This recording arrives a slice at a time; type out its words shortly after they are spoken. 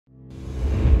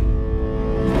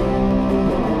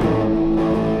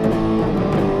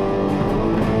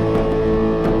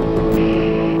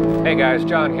guys,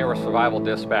 John here with Survival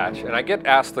Dispatch, and I get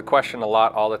asked the question a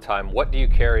lot all the time, what do you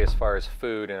carry as far as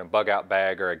food in a bug out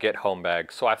bag or a get home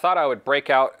bag? So I thought I would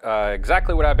break out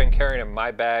exactly what I've been carrying in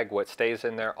my bag, what stays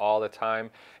in there all the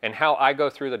time, and how I go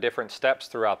through the different steps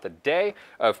throughout the day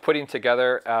of putting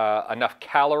together enough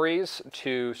calories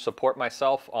to support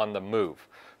myself on the move.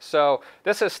 So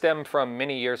this has stemmed from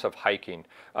many years of hiking.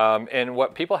 And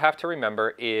what people have to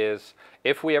remember is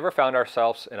if we ever found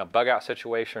ourselves in a bug out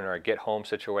situation or a get home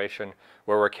situation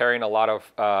where we're carrying a lot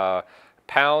of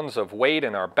pounds of weight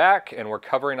in our back and we're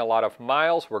covering a lot of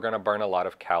miles, we're going to burn a lot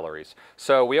of calories.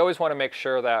 So we always want to make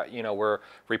sure that, we're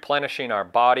replenishing our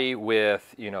body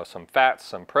with, some fats,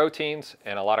 some proteins,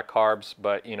 and a lot of carbs,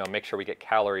 but, make sure we get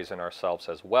calories in ourselves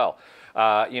as well.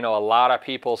 A lot of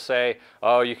people say,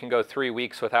 oh, you can go 3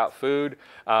 weeks without food.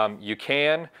 You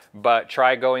can, but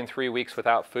try going 3 weeks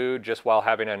without food just while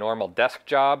having a normal desk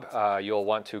job. You'll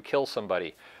want to kill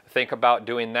somebody. Think about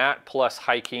doing that plus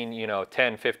hiking,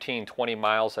 10, 15, 20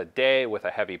 miles a day with a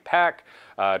heavy pack,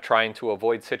 trying to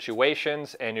avoid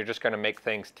situations, and you're just going to make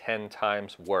things 10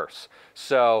 times worse.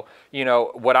 So,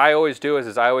 what I always do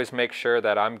is I always make sure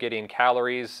that I'm getting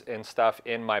calories and stuff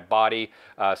in my body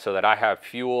so that I have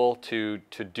fuel to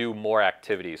do more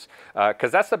activities.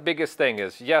 Because that's the biggest thing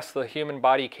is, yes, the human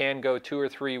body can go 2 or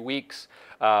 3 weeks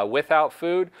without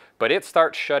food, but it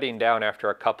starts shutting down after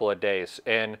a couple of days.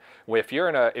 And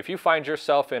if you find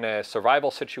yourself in a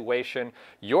survival situation,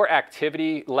 your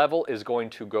activity level is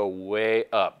going to go way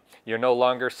up. You're no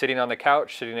longer sitting on the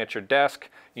couch, sitting at your desk,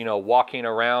 walking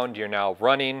around. You're now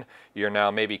running. You're now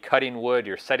maybe cutting wood.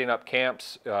 You're setting up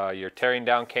camps. You're tearing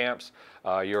down camps.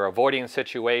 You're avoiding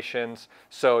situations.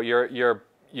 So your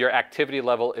activity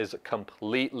level is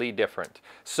completely different.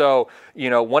 So,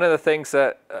 one of the things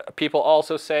that people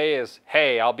also say is,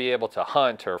 hey, I'll be able to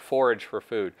hunt or forage for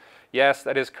food. Yes,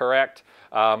 that is correct.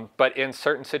 But in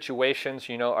certain situations,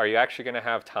 are you actually going to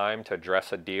have time to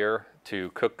dress a deer,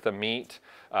 to cook the meat,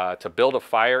 to build a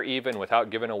fire even without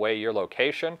giving away your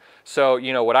location? So,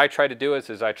 what I try to do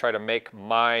is I try to make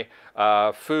my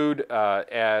food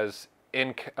as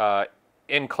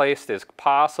encased as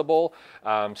possible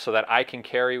so that I can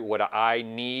carry what I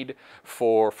need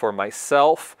for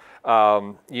myself,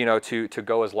 to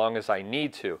go as long as I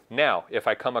need to. Now, if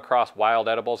I come across wild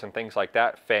edibles and things like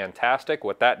that, fantastic.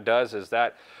 What that does is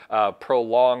that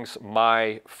prolongs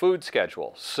my food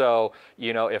schedule. So,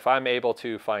 if I'm able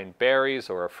to find berries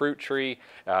or a fruit tree,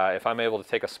 if I'm able to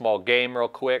take a small game real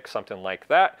quick, something like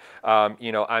that,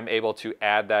 I'm able to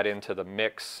add that into the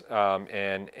mix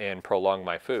and prolong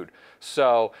my food.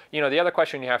 So, the other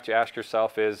question you have to ask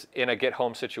yourself is, in a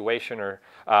get-home situation,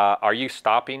 are you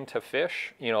stopping to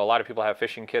fish? A lot of people have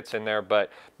fishing kits in there,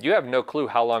 but you have no clue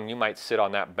how long you might sit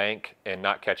on that bank and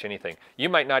not catch anything. You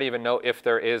might not even know if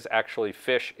there is actually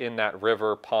fish in that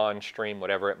river, pond, stream,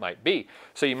 whatever it might be.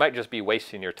 So you might just be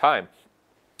wasting your time.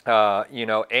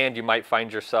 And you might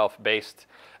find yourself based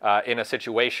in a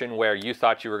situation where you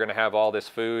thought you were going to have all this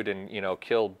food and,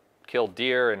 kill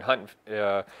deer and hunt,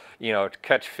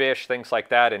 catch fish, things like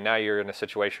that, and now you're in a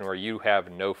situation where you have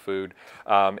no food,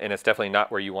 and it's definitely not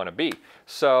where you want to be.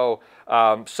 So,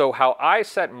 how I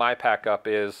set my pack up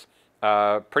is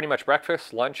pretty much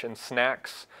breakfast, lunch, and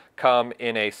snacks come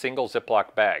in a single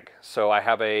Ziploc bag. So I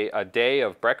have a day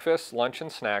of breakfast, lunch, and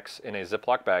snacks in a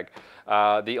Ziploc bag.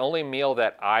 The only meal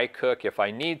that I cook if I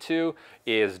need to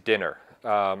is dinner.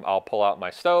 I'll pull out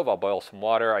my stove, I'll boil some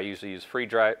water. I usually use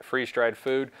freeze-dried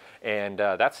food, and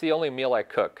that's the only meal I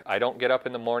cook. I don't get up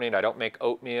in the morning, I don't make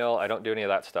oatmeal, I don't do any of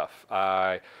that stuff.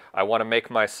 I want to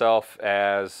make myself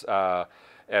as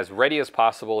ready as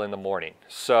possible in the morning.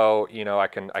 So, I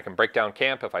can break down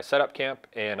camp if I set up camp,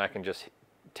 and I can just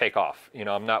take off.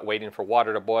 I'm not waiting for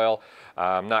water to boil.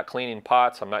 I'm not cleaning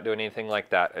pots. I'm not doing anything like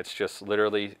that. It's just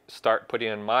literally start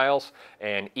putting in miles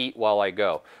and eat while I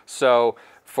go. So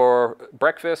for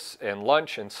breakfast and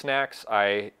lunch and snacks,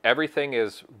 everything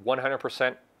is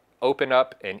 100% open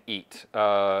up and eat.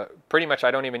 Pretty much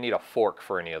I don't even need a fork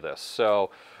for any of this.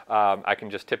 So I can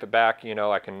just tip it back,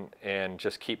 and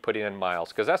just keep putting in miles,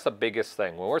 because that's the biggest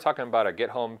thing. When we're talking about a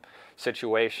get-home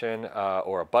situation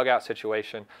or a bug-out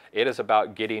situation, it is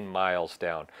about getting miles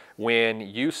down. When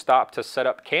you stop to set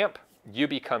up camp, you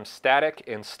become static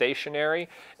and stationary,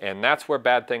 and that's where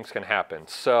bad things can happen.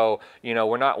 So,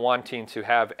 we're not wanting to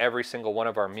have every single one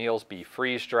of our meals be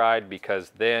freeze-dried,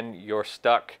 because then you're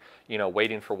stuck,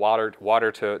 waiting for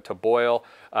water to boil.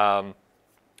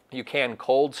 You can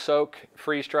cold soak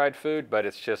freeze-dried food, but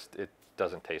it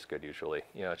doesn't taste good usually.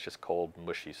 You know, it's just cold,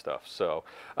 mushy stuff. So,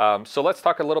 so let's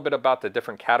talk a little bit about the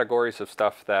different categories of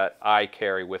stuff that I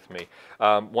carry with me.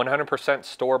 100%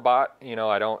 store-bought. You know,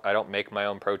 I don't make my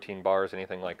own protein bars,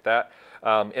 anything like that.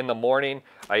 In the morning,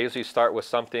 I usually start with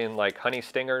something like honey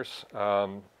stingers.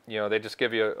 You know, they just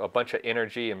give you a bunch of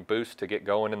energy and boost to get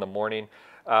going in the morning.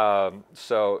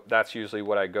 So that's usually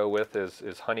what I go with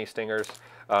is honey stingers.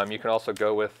 You can also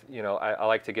go with, you know, I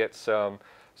like to get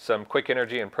some quick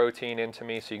energy and protein into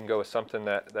me, so you can go with something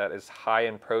that is high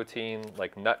in protein,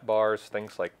 like nut bars,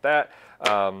 things like that.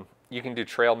 You can do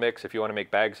trail mix if you want to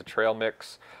make bags of trail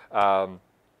mix.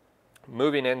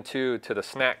 Moving into the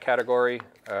snack category,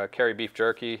 carry beef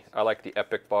jerky. I like the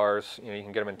Epic bars. You know, you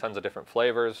can get them in tons of different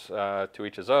flavors, to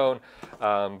each his own.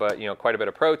 But you know, quite a bit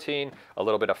of protein, a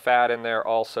little bit of fat in there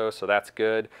also, so that's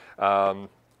good.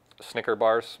 Snicker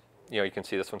bars. You know, you can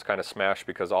see this one's kind of smashed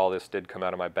because all this did come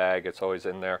out of my bag. It's always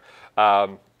in there.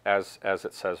 As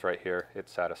it says right here, it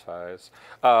satisfies.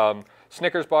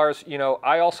 Snickers bars. You know,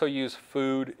 I also use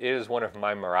food. It is one of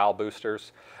my morale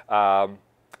boosters.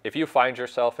 If you find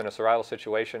yourself in a survival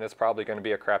situation, it's probably going to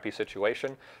be a crappy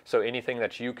situation. So anything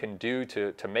that you can do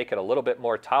to make it a little bit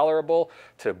more tolerable,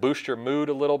 to boost your mood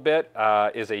a little bit,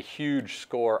 is a huge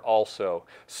score also.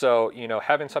 So, you know,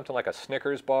 having something like a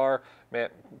Snickers bar, man,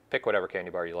 pick whatever candy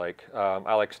bar you like.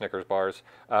 I like Snickers bars.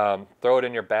 Throw it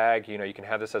in your bag. You know, you can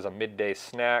have this as a midday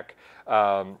snack.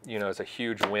 You know, it's a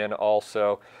huge win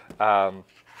also.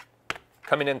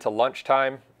 Coming into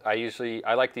lunchtime,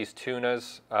 I like these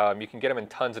tunas. You can get them in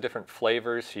tons of different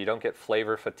flavors, so you don't get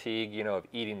flavor fatigue, you know, of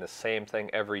eating the same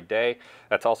thing every day.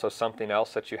 That's also something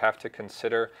else that you have to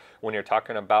consider when you're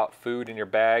talking about food in your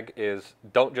bag is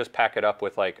don't just pack it up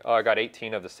with like, oh, I got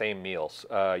 18 of the same meals.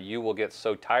 You will get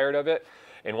so tired of it.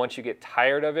 And once you get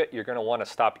tired of it, you're going to want to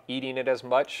stop eating it as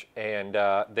much, and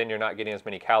then you're not getting as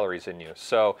many calories in you.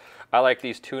 So I like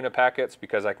these tuna packets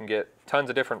because I can get tons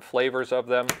of different flavors of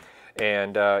them.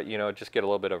 And you know, just get a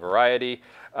little bit of variety.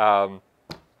 I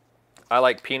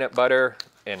like peanut butter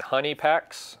and honey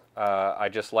packs. I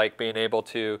just like being able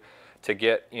to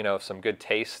get, you know, some good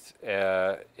taste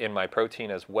in my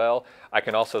protein as well. I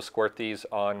can also squirt these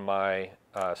on my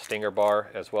Stinger bar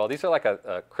as well. These are like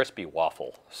a crispy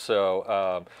waffle.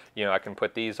 So you know, I can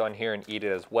put these on here and eat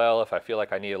it as well if I feel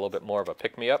like I need a little bit more of a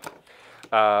pick-me-up.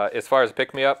 As far as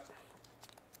pick-me-up,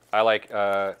 I like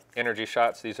energy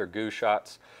shots. These are goo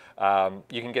shots.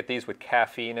 You can get these with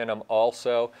caffeine in them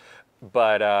also,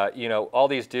 but you know, all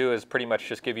these do is pretty much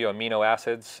just give you amino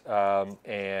acids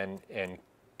and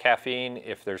caffeine,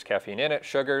 if there's caffeine in it,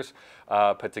 sugars,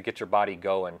 but to get your body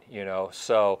going, you know.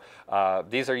 So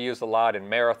these are used a lot in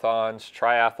marathons,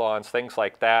 triathlons, things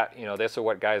like that. You know, this is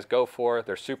what guys go for.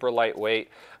 They're super lightweight,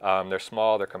 they're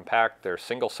small, they're compact, they're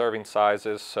single serving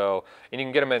sizes. So, and you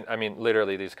can get them in, I mean,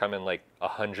 literally these come in like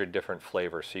 100 different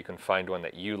flavors, so you can find one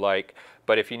that you like.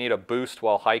 But if you need a boost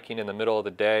while hiking in the middle of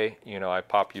the day, you know, I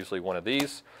pop usually one of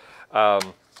these.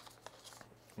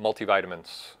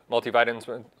 Multivitamins.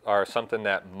 Multivitamins are something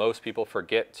that most people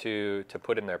forget to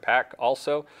put in their pack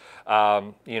also.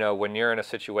 You know, when you're in a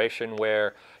situation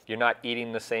where you're not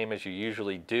eating the same as you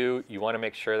usually do, you want to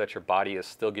make sure that your body is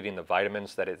still getting the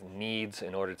vitamins that it needs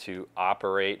in order to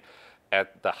operate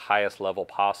at the highest level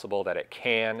possible that it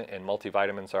can, and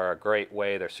multivitamins are a great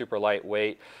way. They're super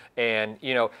lightweight, and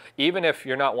you know, even if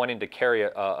you're not wanting to carry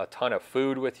a ton of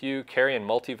food with you, carrying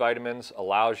multivitamins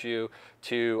allows you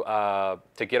to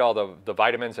get all the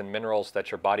vitamins and minerals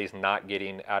that your body's not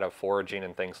getting out of foraging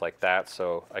and things like that.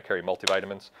 So I carry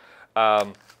multivitamins.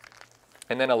 And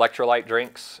then electrolyte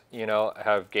drinks, you know, I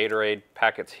have Gatorade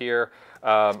packets here.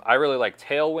 I really like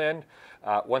Tailwind.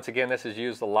 Once again, this is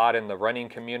used a lot in the running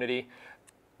community.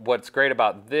 What's great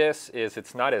about this is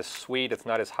it's not as sweet, it's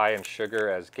not as high in sugar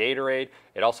as Gatorade.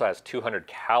 It also has 200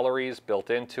 calories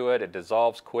built into it. It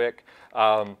dissolves quick.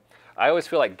 I always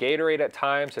feel like Gatorade at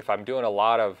times, if I'm doing a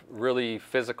lot of really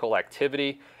physical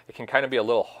activity, it can kind of be a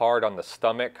little hard on the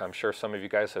stomach. I'm sure some of you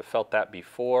guys have felt that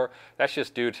before. That's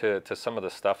just due to some of the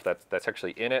stuff that's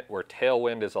actually in it, where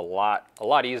Tailwind is a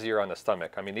lot easier on the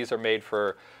stomach. I mean, these are made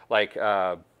for like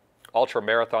ultra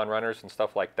marathon runners and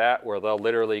stuff like that, where they'll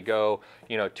literally go,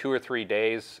 you know, 2 or 3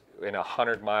 days in a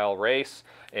 100-mile race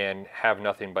and have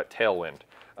nothing but Tailwind.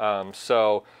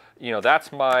 So, you know,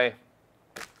 that's my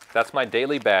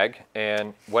daily bag,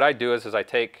 and what I do is I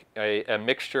take a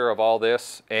mixture of all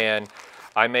this and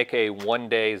I make a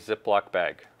 1-day Ziploc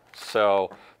bag.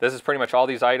 So this is pretty much all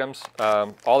these items.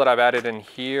 All that I've added in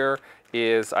here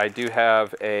is I do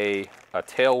have a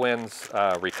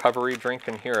Tailwind's recovery drink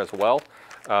in here as well.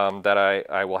 that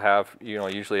I will have,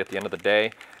 usually at the end of the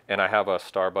day. And I have a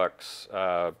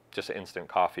Starbucks, just instant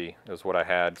coffee is what I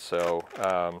had. So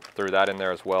threw that in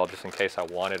there as well, just in case I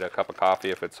wanted a cup of coffee.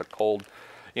 If it's a cold,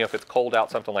 if it's cold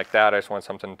out, something like that, I just want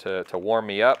something to warm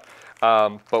me up.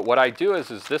 But what I do is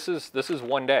this is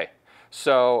one day.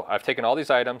 So I've taken all these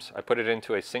items, I put it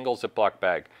into a single Ziploc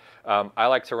bag. I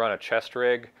like to run a chest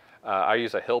rig. I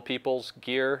use a Hill People's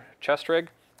gear chest rig.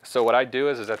 So what I do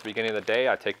is at the beginning of the day,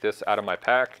 I take this out of my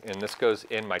pack and this goes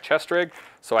in my chest rig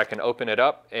so I can open it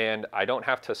up and I don't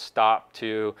have to stop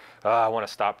to, I want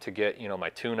to stop to get, my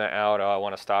tuna out. I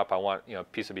want to stop. I want, a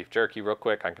piece of beef jerky real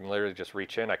quick. I can literally just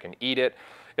reach in. I can eat it.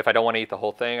 If I don't want to eat the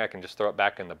whole thing, I can just throw it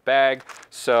back in the bag.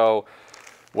 So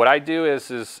what I do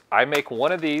is I make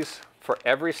one of these for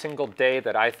every single day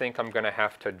that I think I'm going to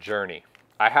have to journey.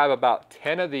 I have about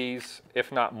 10 of these,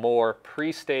 if not more,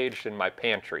 pre-staged in my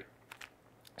pantry.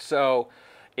 So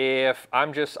if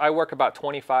I work about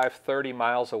 25, 30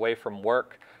 miles away from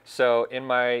work. So in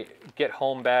my get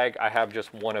home bag, I have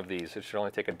just one of these. It should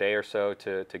only take a day or so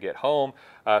to get home.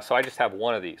 So I just have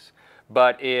one of these.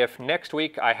 But if next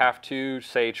week I have to,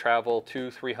 say, travel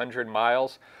 200-300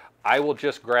 miles, I will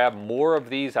just grab more of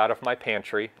these out of my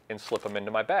pantry and slip them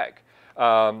into my bag.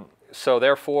 So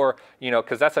therefore,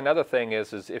 because that's another thing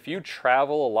is if you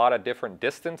travel a lot of different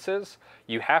distances,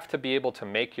 you have to be able to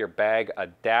make your bag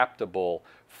adaptable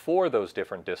for those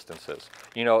different distances.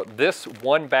 This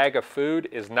one bag of food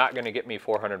is not going to get me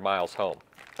 400 miles home.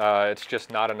 It's just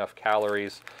not enough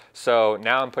calories. So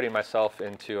now I'm putting myself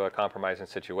into a compromising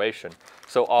situation.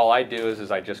 So all I do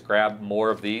is I just grab more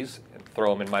of these and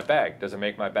throw them in my bag. Does it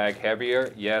make my bag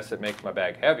heavier? Yes, it makes my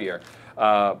bag heavier.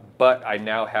 But I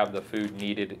now have the food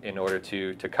needed in order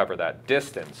to cover that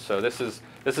distance. So this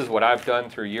is what I've done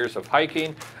through years of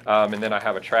hiking, and then I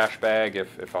have a trash bag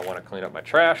if I want to clean up my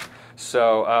trash.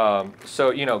 So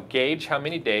gauge how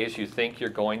many days you think you're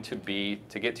going to be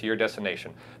to get to your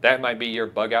destination. That might be your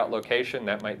bug out location.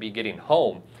 That might be getting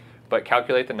home. But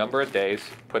calculate the number of days,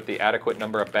 put the adequate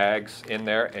number of bags in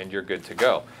there, and you're good to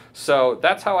go. So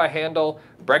that's how I handle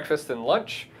breakfast and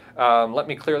lunch. Let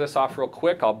me clear this off real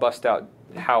quick. I'll bust out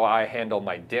how I handle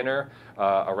my dinner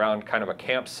around kind of a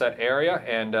camp set area,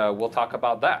 and we'll talk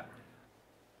about that.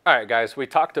 All right, guys, we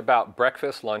talked about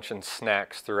breakfast, lunch, and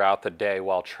snacks throughout the day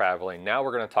while traveling. Now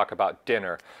we're going to talk about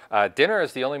dinner. Dinner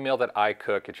is the only meal that I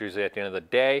cook. It's usually at the end of the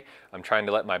day. I'm trying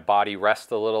to let my body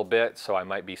rest a little bit, so I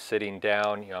might be sitting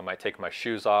down. I might take my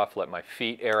shoes off, let my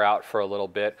feet air out for a little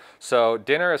bit. So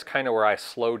dinner is kind of where I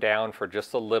slow down for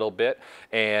just a little bit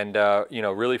and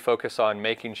really focus on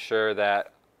making sure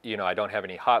that I don't have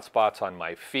any hot spots on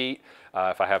my feet.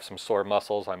 If I have some sore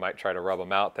muscles, I might try to rub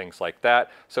them out, things like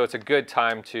that. So it's a good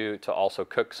time to also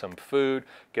cook some food,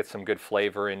 get some good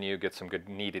flavor in you, get some good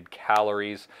needed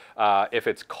calories. If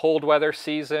it's cold weather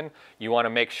season, you want to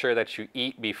make sure that you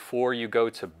eat before you go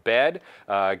to bed.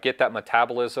 Get that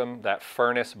metabolism, that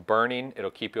furnace burning.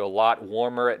 It'll keep you a lot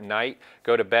warmer at night.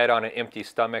 Go to bed on an empty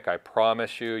stomach. I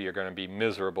promise you, you're going to be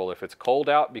miserable if it's cold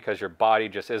out because your body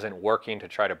just isn't working to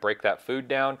try to break that food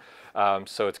down.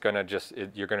 So it's going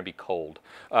to you're going to be cold.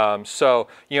 So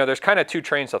there's kind of two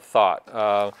trains of thought.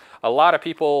 A lot of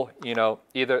people,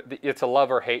 either it's a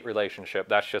love or hate relationship.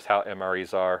 That's just how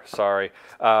MREs are. Sorry.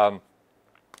 A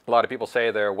lot of people say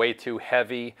they're way too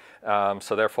heavy,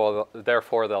 so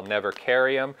therefore they'll never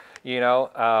carry them.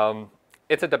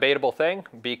 It's a debatable thing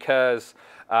because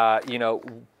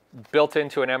built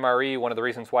into an MRE, one of the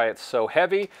reasons why it's so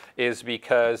heavy is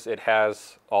because it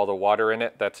has all the water in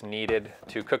it that's needed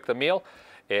to cook the meal.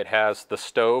 It has the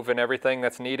stove and everything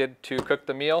that's needed to cook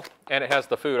the meal, and it has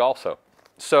the food also.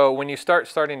 So when you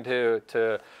starting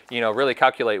to really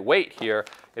calculate weight here,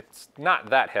 it's not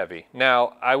that heavy.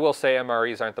 Now, I will say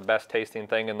MREs aren't the best tasting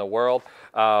thing in the world.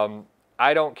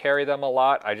 I don't carry them a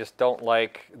lot. I just don't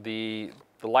like the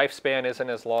lifespan isn't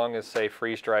as long as, say,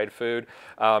 freeze-dried food,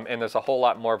 and there's a whole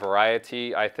lot more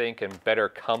variety, I think, and better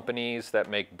companies that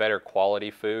make better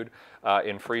quality food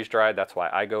in freeze-dried. That's why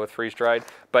I go with freeze-dried.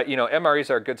 But, MREs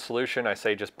are a good solution. I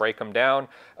say just break them down.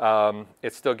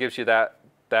 It still gives you that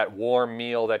warm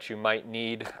meal that you might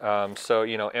need. So,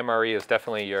 MRE is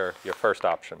definitely your first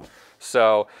option.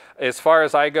 So, as far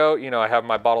as I go, I have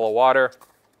my bottle of water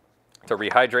to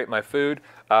rehydrate my food.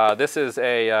 This is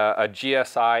a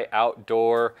GSI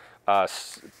outdoor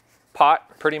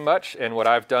pot pretty much, and what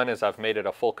I've done is I've made it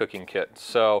a full cooking kit.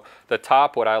 So the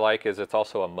top, what I like is it's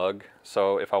also a mug,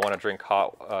 so if I want to drink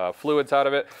hot fluids out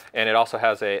of it, and it also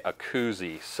has a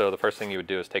koozie. So the first thing you would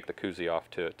do is take the koozie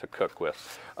off to cook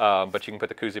with. But you can put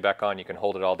the koozie back on, you can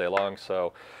hold it all day long.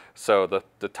 So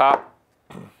the top,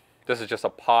 this is just a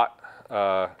pot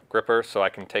gripper, so I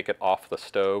can take it off the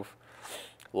stove.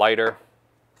 lighter,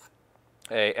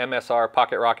 a MSR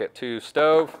Pocket Rocket 2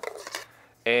 stove,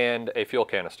 and a fuel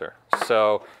canister.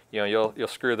 So, you know, you'll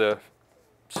screw the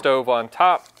stove on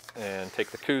top and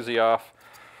take the koozie off.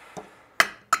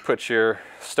 Put your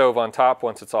stove on top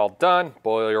once it's all done,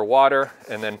 boil your water,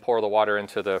 and then pour the water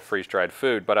into the freeze-dried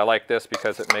food. But I like this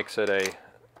because it makes it a,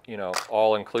 you know,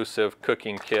 all-inclusive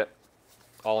cooking kit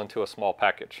all into a small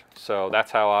package. So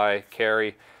that's how I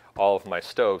carry all of my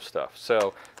stove stuff.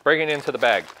 So bringing it into the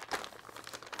bag.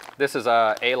 This is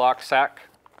a A-lock sack.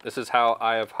 This is how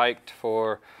I have hiked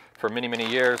for many, many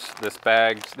years. These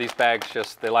bags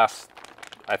just, they last,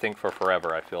 I think, for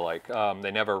forever, I feel like. They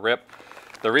never rip.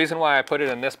 The reason why I put it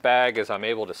in this bag is I'm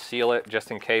able to seal it just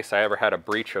in case I ever had a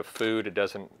breach of food. It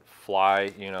doesn't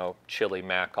fly, you know, chili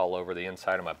mac all over the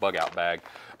inside of my bug out bag.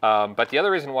 But the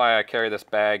other reason why I carry this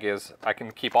bag is I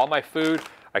can keep all my food,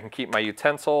 I can keep my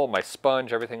utensil, my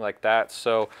sponge, everything like that.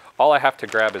 So all I have to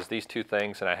grab is these two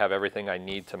things and I have everything I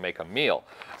need to make a meal.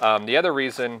 The other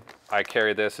reason I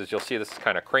carry this is you'll see this is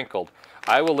kind of crinkled.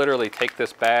 I will literally take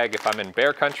this bag if I'm in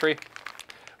bear country.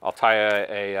 I'll tie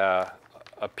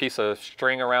a piece of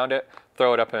string around it,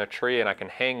 throw it up in a tree, and I can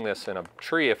hang this in a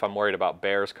tree if I'm worried about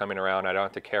bears coming around. I don't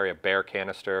have to carry a bear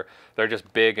canister. They're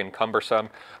just big and cumbersome.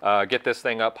 Get this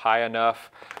thing up high enough.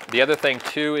 The other thing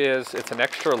too is it's an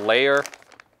extra layer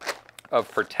of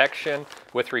protection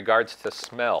with regards to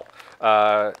smell.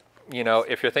 You know,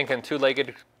 if you're thinking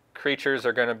two-legged creatures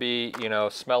are going to be, you know,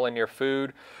 smelling your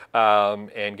food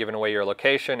and giving away your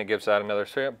location, it gives that another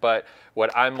swim. But what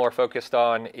I'm more focused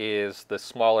on is the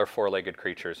smaller four-legged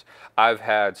creatures. I've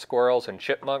had squirrels and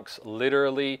chipmunks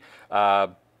literally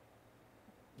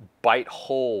bite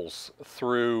holes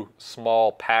through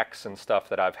small packs and stuff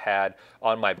that I've had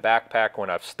on my backpack when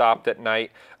I've stopped at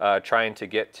night trying to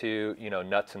get to, you know,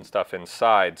 nuts and stuff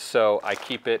inside. So I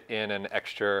keep it in an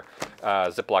extra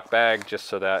Ziploc bag just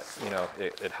so that, you know,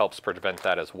 it helps prevent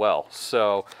that as well.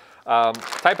 So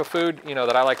type of food, you know,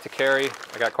 that I like to carry,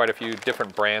 I got quite a few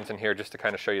different brands in here just to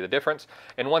kind of show you the difference.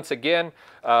 And once again,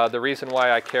 the reason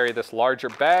why I carry this larger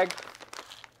bag,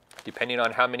 depending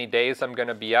on how many days I'm going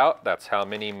to be out, that's how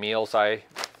many meals I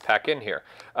pack in here.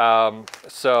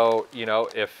 So, you know,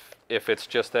 if it's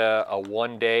just a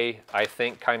one day, I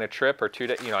think, kind of trip, or 2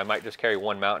 day, you know, I might just carry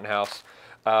one Mountain House.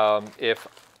 If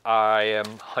I am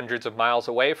hundreds of miles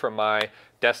away from my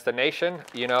destination,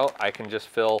 you know, I can just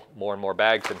fill more and more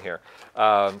bags in here.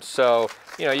 So,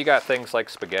 you know, you got things like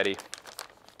spaghetti.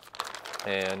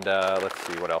 And let's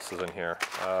see what else is in here.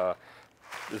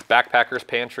 This is Backpacker's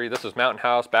Pantry. This is Mountain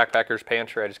House, Backpacker's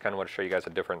Pantry. I just kind of want to show you guys a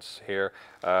difference here.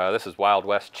 This is Wild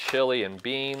West chili and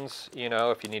beans, you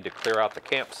know, if you need to clear out the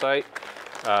campsite.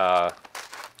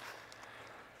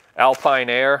 Alpine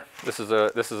Air. This is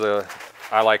a,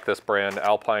 I like this brand,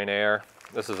 Alpine Air.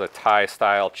 This is a Thai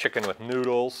style chicken with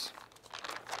noodles.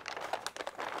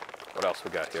 What else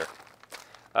we got here?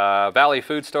 Valley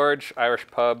Food Storage, Irish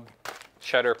Pub,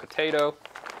 cheddar potato.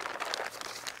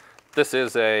 This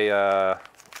is a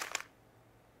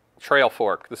Trail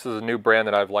Fork. This is a new brand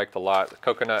that I've liked a lot.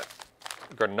 Coconut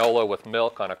granola with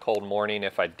milk on a cold morning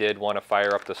if I did want to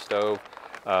fire up the stove.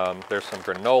 There's some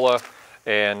granola.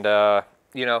 And,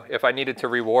 you know, if I needed to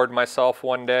reward myself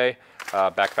one day,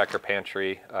 Backpacker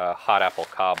Pantry hot apple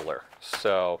cobbler.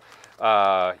 So,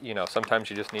 you know, sometimes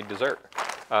you just need dessert.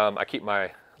 I keep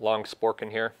my long spork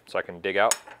in here so I can dig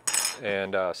out,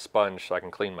 and a sponge so I can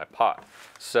clean my pot.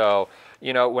 So,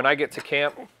 you know, when I get to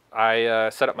camp, I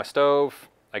set up my stove,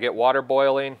 I get water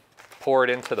boiling, pour it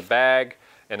into the bag,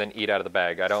 and then eat out of the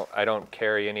bag. I don't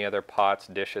carry any other pots,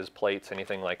 dishes, plates,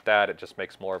 anything like that. It just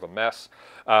makes more of a mess.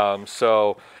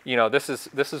 So, you know, this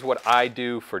is what I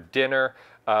do for dinner.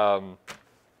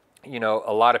 You know,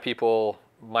 a lot of people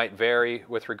might vary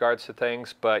with regards to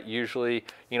things, but usually,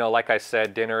 you know, like I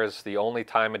said, dinner is the only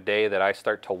time of day that I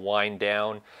start to wind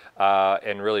down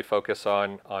and really focus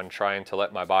on trying to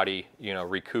let my body, you know,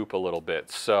 recoup a little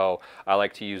bit. So I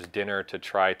like to use dinner to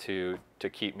try to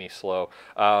keep me slow.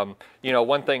 You know,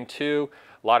 one thing too,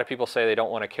 a lot of people say they don't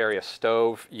want to carry a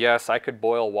stove. Yes, I could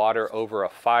boil water over a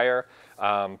fire,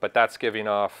 but that's giving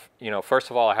off, you know, first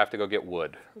of all, I have to go get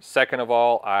wood. Second of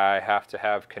all, I have to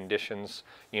have conditions,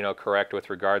 you know, correct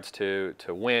with regards to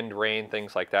wind, rain,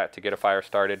 things like that to get a fire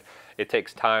started. It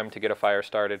takes time to get a fire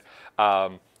started.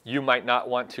 You might not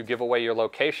want to give away your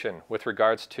location with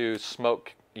regards to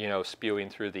smoke, you know, spewing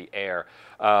through the air.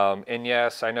 And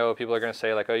yes, I know people are going to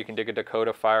say like, oh, you can dig a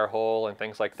Dakota fire hole and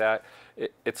things like that.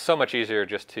 It's so much easier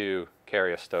just to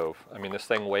carry a stove. I mean, this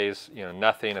thing weighs, you know,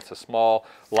 nothing. It's a small,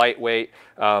 lightweight.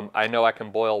 I know I can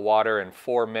boil water in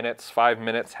 4 minutes, 5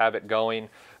 minutes, have it going.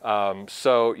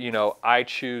 So, you know, I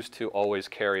choose to always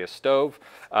carry a stove.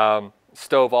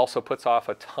 Stove also puts off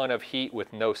a ton of heat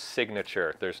with no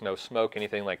signature. There's no smoke,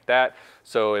 anything like that.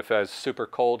 So if it was super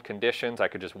cold conditions, I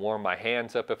could just warm my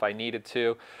hands up if I needed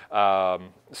to.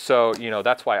 So, you know,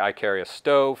 that's why I carry a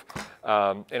stove,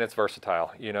 and it's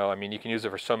versatile. You know, I mean, you can use it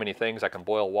for so many things. I can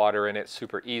boil water in it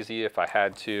super easy if I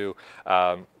had to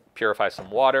purify some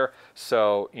water.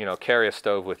 So, you know, carry a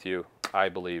stove with you. I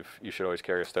believe you should always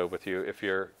carry a stove with you if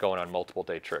you're going on multiple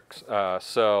day trips.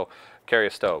 So carry a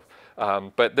stove.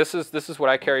 But this is what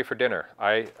I carry for dinner.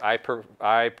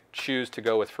 I choose to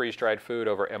go with freeze-dried food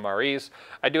over MREs.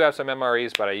 I do have some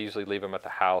MREs, but I usually leave them at the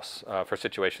house for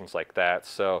situations like that.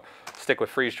 So stick with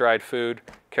freeze-dried food,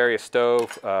 carry a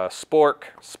stove, spork,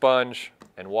 sponge,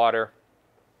 and water,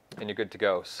 and you're good to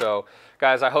go. So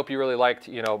guys, I hope you really liked,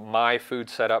 you know, my food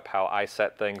setup, how I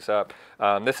set things up.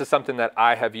 This is something that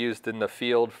I have used in the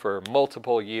field for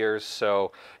multiple years,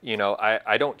 so, you know,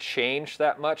 I don't change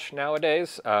that much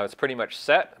nowadays. It's pretty much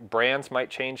set. Brands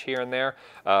might change here and there,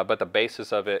 but the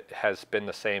basis of it has been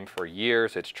the same for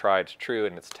years. It's tried, it's true,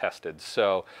 and it's tested.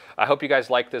 So I hope you guys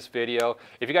like this video.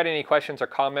 If you got any questions or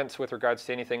comments with regards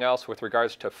to anything else, with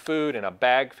regards to food in a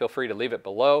bag, feel free to leave it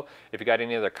below. If you got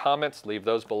any other comments, leave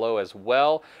those below as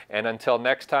well. And until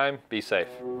next time, be safe.